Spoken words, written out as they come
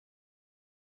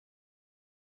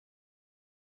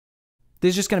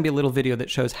There's just going to be a little video that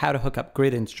shows how to hook up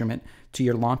GridInstrument to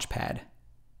your Launchpad.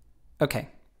 Okay,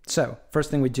 so first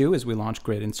thing we do is we launch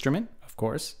GridInstrument, of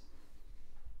course.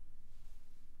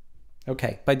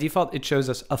 Okay, by default, it shows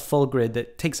us a full grid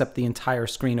that takes up the entire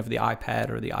screen of the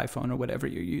iPad or the iPhone or whatever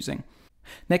you're using.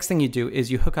 Next thing you do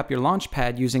is you hook up your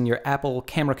Launchpad using your Apple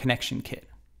Camera Connection Kit.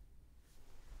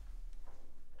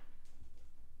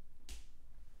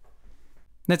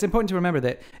 Now, it's important to remember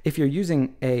that if you're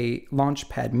using a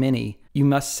Launchpad Mini, you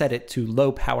must set it to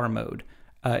low power mode.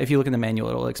 If you look in the manual,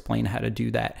 it'll explain how to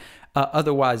do that.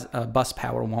 Otherwise, bus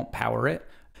power won't power it.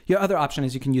 Your other option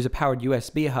is you can use a powered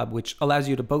USB hub, which allows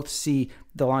you to both see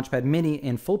the Launchpad Mini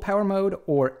in full power mode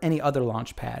or any other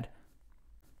Launchpad.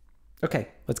 Okay,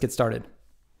 let's get started.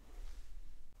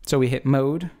 So we hit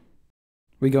Mode,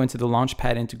 we go into the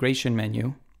Launchpad integration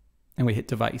menu, and we hit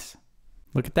Device.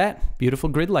 Look at that, beautiful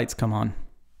grid lights come on.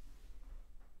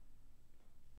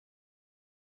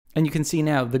 And you can see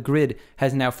now the grid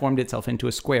has now formed itself into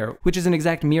a square, which is an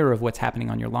exact mirror of what's happening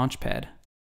on your Launchpad.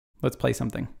 Let's play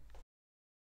something.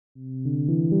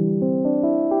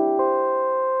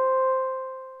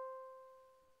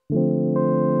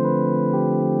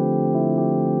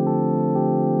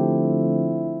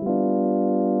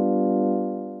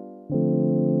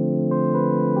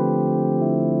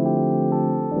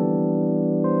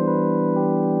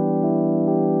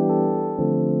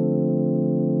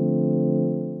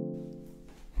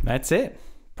 That's it.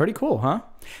 Pretty cool, huh?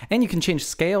 And you can change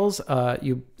scales.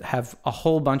 You have a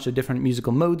whole bunch of different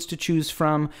musical modes to choose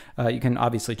from. You can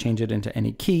obviously change it into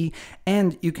any key.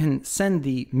 And you can send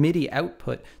the MIDI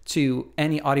output to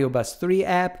any Audiobus 3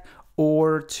 app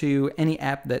or to any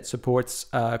app that supports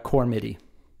core MIDI.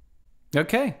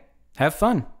 Okay, have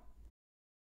fun.